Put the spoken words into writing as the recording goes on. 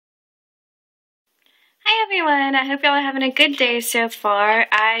Hi everyone, I hope y'all are having a good day so far.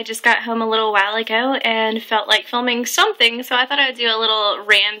 I just got home a little while ago and felt like filming something, so I thought I'd do a little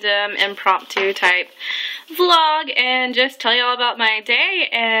random impromptu type vlog and just tell y'all about my day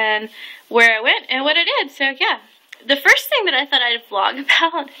and where I went and what I did. So yeah, the first thing that I thought I'd vlog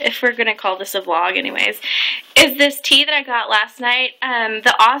about, if we're gonna call this a vlog anyways, is this tea that I got last night.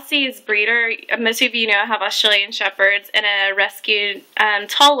 The Aussie's breeder, most of you know I have Australian Shepherds and a rescued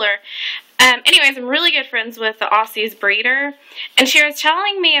Toller. Anyways, I'm really good friends with the Aussie's breeder, and she was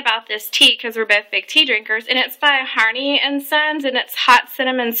telling me about this tea because we're both big tea drinkers, and it's by Harney and Sons, and it's hot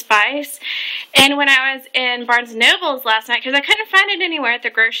cinnamon spice. And when I was in Barnes & Noble's last night, because I couldn't find it anywhere at the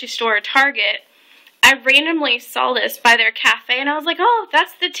grocery store or Target, I randomly saw this by their cafe, and I was like, oh,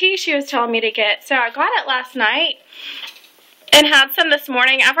 that's the tea she was telling me to get. So I got it last night and had some this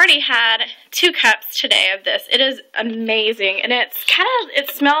morning. I've already had 2 cups today of this. It is amazing, and it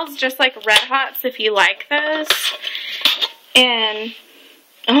smells just like Red Hots if you like those. And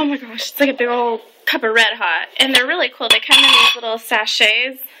oh my gosh, it's like a big old cup of Red Hot, and they're really cool. They come in these little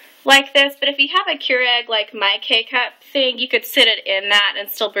sachets like this, but if you have a Keurig like my K-cup thing, you could sit it in that and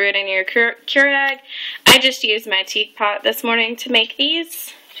still brew it in your Keurig. I just used my teapot this morning to make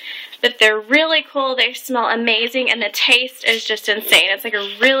these. But they're really cool, they smell amazing, and the taste is just insane. It's like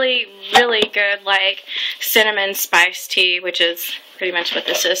a really, really good, like, cinnamon spice tea, which is pretty much what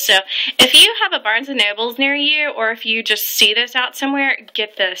this is. So, if you have a Barnes & Noble's near you, or if you just see this out somewhere,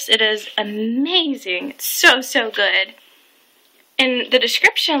 get this. It is amazing. It's so, so good. In the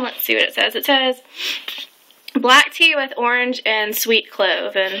description, let's see what it says. It says, black tea with orange and sweet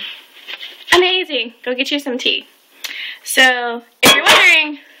clove, and amazing. Go get you some tea. So, if you're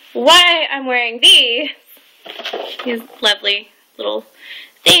wondering why I'm wearing these lovely little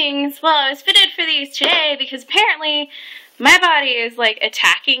things, well, I was fitted for these today because apparently my body is like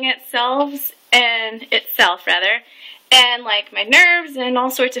attacking itself, and like my nerves and all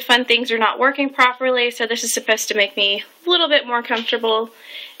sorts of fun things are not working properly, so this is supposed to make me a little bit more comfortable,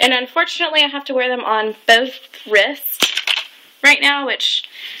 and unfortunately I have to wear them on both wrists right now, which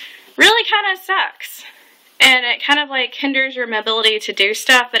really kind of sucks. And it kind of like hinders your mobility to do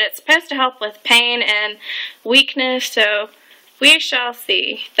stuff, but it's supposed to help with pain and weakness, so we shall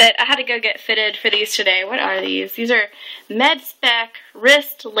see. But I had to go get fitted for these today. What are these? These are Med-Spec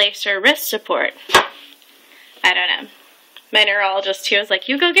Wrist Lacer Wrist Support. I don't know. My neurologist, he was like,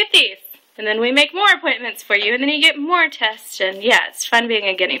 you go get these, and then we make more appointments for you, and then you get more tests, and yeah, it's fun being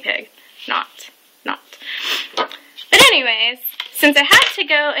a guinea pig. Not. But anyways, since I had to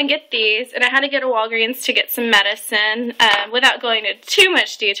go and get these, and I had to go to Walgreens to get some medicine, without going into too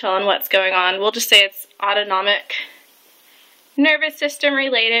much detail on what's going on, we'll just say it's autonomic nervous system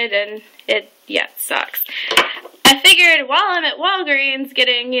related, and it sucks. I figured while I'm at Walgreens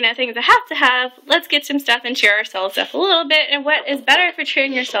getting, things I have to have, let's get some stuff and cheer ourselves up a little bit, and what is better for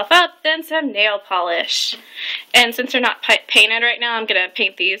cheering yourself up than some nail polish? And since they're not painted right now, I'm going to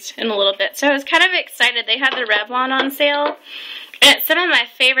paint these in a little bit. So I was kind of excited. They had the Revlon on sale. And it's some of my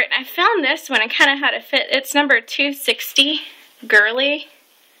favorite. I found this one and kind of had a fit. It's number 260, Girly.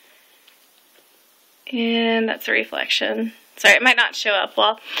 And that's a reflection. Sorry, it might not show up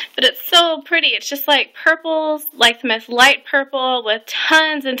well. But it's so pretty. It's just like purples, like the most light purple with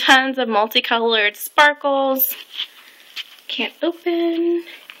tons and tons of multicolored sparkles. Can't open.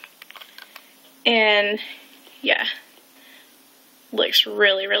 And yeah. Looks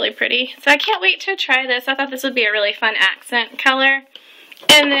really, really pretty. So I can't wait to try this. I thought this would be a really fun accent color.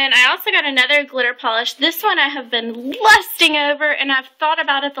 And then I also got another glitter polish. This one I have been lusting over, and I've thought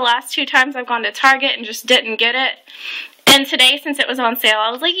about it the last 2 times I've gone to Target and just didn't get it. And today, since it was on sale,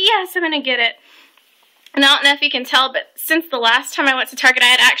 I was like, yes, I'm going to get it. And I don't know if you can tell, but since the last time I went to Target, I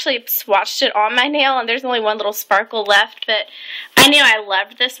had actually swatched it on my nail, and there's only one little sparkle left, but I knew I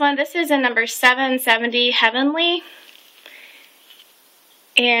loved this one. This is in number 770, Heavenly.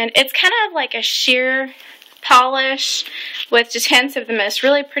 And it's kind of like a sheer polish with just hints of the most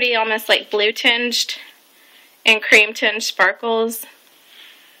really pretty, almost like blue tinged and cream tinged sparkles.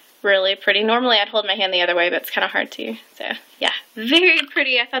 Really pretty. Normally I'd hold my hand the other way, but it's kind of hard to. So yeah, very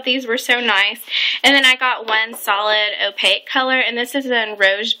pretty. I thought these were so nice. And then I got one solid opaque color, and this is in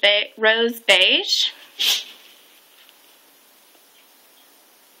Rose Beige.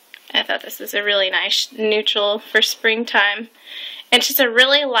 I thought this was a really nice neutral for springtime. It's just a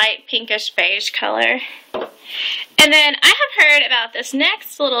really light pinkish beige color. And then I have heard about this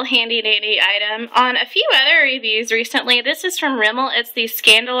next little handy dandy item on a few other reviews recently. This is from Rimmel. It's the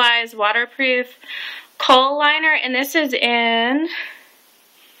Scandalized Waterproof Kohl Liner, and this is in,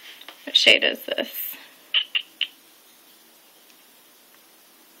 what shade is this?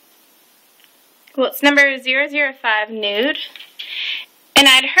 Well, it's number 005 Nude. And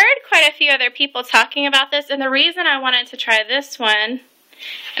I'd heard quite a few other people talking about this, and the reason I wanted to try this one,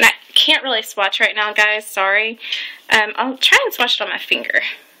 and I can't really swatch right now, guys, sorry. I'll try and swatch it on my finger.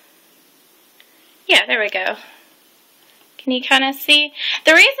 Yeah, there we go. Can you kind of see?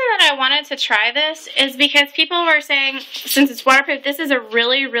 The reason that I wanted to try this is because people were saying, since it's waterproof, this is a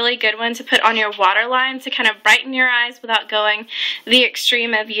really, really good one to put on your waterline to kind of brighten your eyes without going the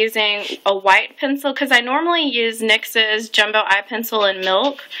extreme of using a white pencil. Because I normally use NYX's Jumbo Eye Pencil in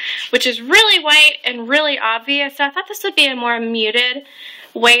Milk, which is really white and really obvious. So I thought this would be a more muted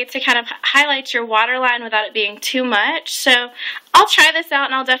way to kind of highlight your waterline without it being too much. So I'll try this out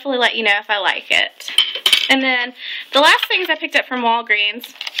and I'll definitely let you know if I like it. And then the last things I picked up from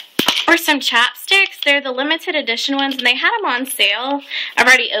Walgreens were some chapsticks. They're the limited edition ones and they had them on sale. I've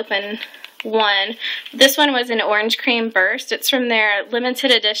already opened one. This one was an Orange Cream Burst. It's from their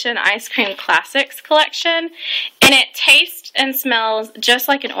limited edition Ice Cream Classics collection. And it tastes and smells just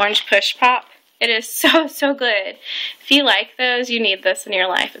like an orange push pop. It is so, so good. If you like those, you need this in your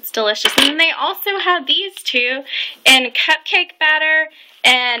life. It's delicious. And then they also had these two in cupcake batter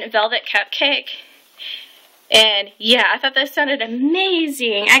and velvet cupcake. And yeah, I thought those sounded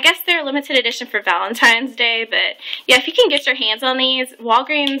amazing. I guess they're limited edition for Valentine's Day, but yeah, if you can get your hands on these,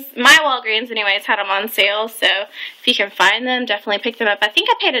 Walgreens, my Walgreens anyways, had them on sale, so if you can find them, definitely pick them up. I think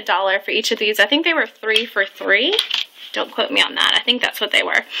I paid $1 for each of these. I think they were 3 for $3. Don't quote me on that. I think that's what they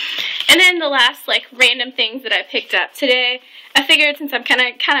were. And then the last, like, random things that I picked up today, I figured since I'm kind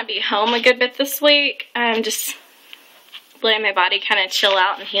of be home a good bit this week, I'm just letting my body kind of chill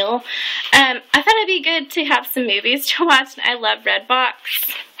out and heal. I thought it'd be good to have some movies to watch, and I love Redbox.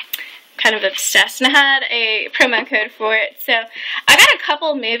 Kind of obsessed, and I had a promo code for it. So I got a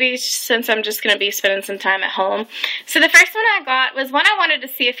couple movies since I'm just going to be spending some time at home. So the first one I got was one I wanted to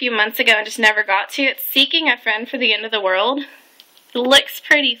see a few months ago and just never got to. It's Seeking a Friend for the End of the World. It looks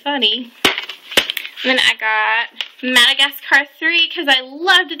pretty funny. And then I got Madagascar 3 because I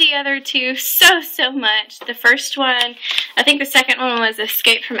loved the other two so, so much. The first one, I think the second one was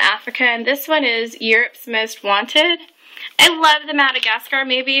Escape from Africa, and this one is Europe's Most Wanted. I love the Madagascar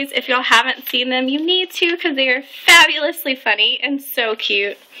movies. If y'all haven't seen them, you need to because they are fabulously funny and so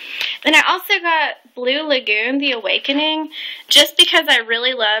cute. Then I also got Blue Lagoon, The Awakening, just because I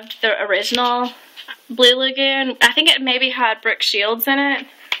really loved the original Blue Lagoon. I think it maybe had Brooke Shields in it.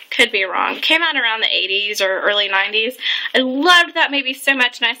 Could be wrong. It came out around the 80s or early 90s. I loved that movie so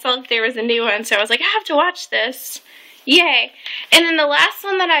much, and I saw that there was a new one, so I was like, I have to watch this. Yay. And then the last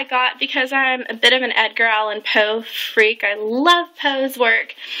one that I got, because I'm a bit of an Edgar Allan Poe freak, I love Poe's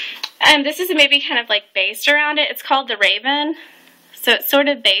work, this is a movie kind of like based around it. It's called The Raven, so it's sort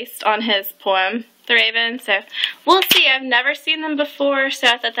of based on his poem, The Raven, so we'll see. I've never seen them before, so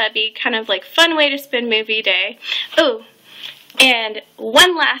I thought that'd be kind of like a fun way to spend movie day. Oh, and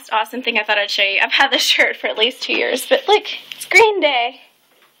one last awesome thing I thought I'd show you. I've had this shirt for at least 2 years, but look, it's Green Day.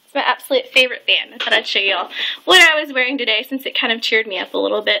 It's my absolute favorite band. I thought I'd show y'all what I was wearing today since it kind of cheered me up a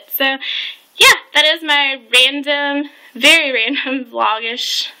little bit. So, yeah, that is my random, very random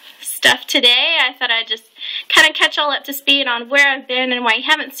vlogish stuff today. I thought I'd just kind of catch all up to speed on where I've been and why you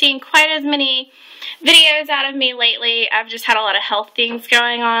haven't seen quite as many videos out of me lately. I've just had a lot of health things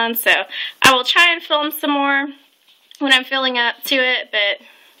going on, so I will try and film some more when I'm feeling up to it,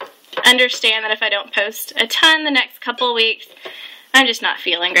 but understand that if I don't post a ton the next couple weeks, I'm just not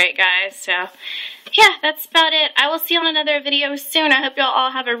feeling great, guys. So, yeah, that's about it. I will see you on another video soon. I hope y'all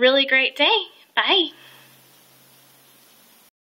all have a really great day. Bye.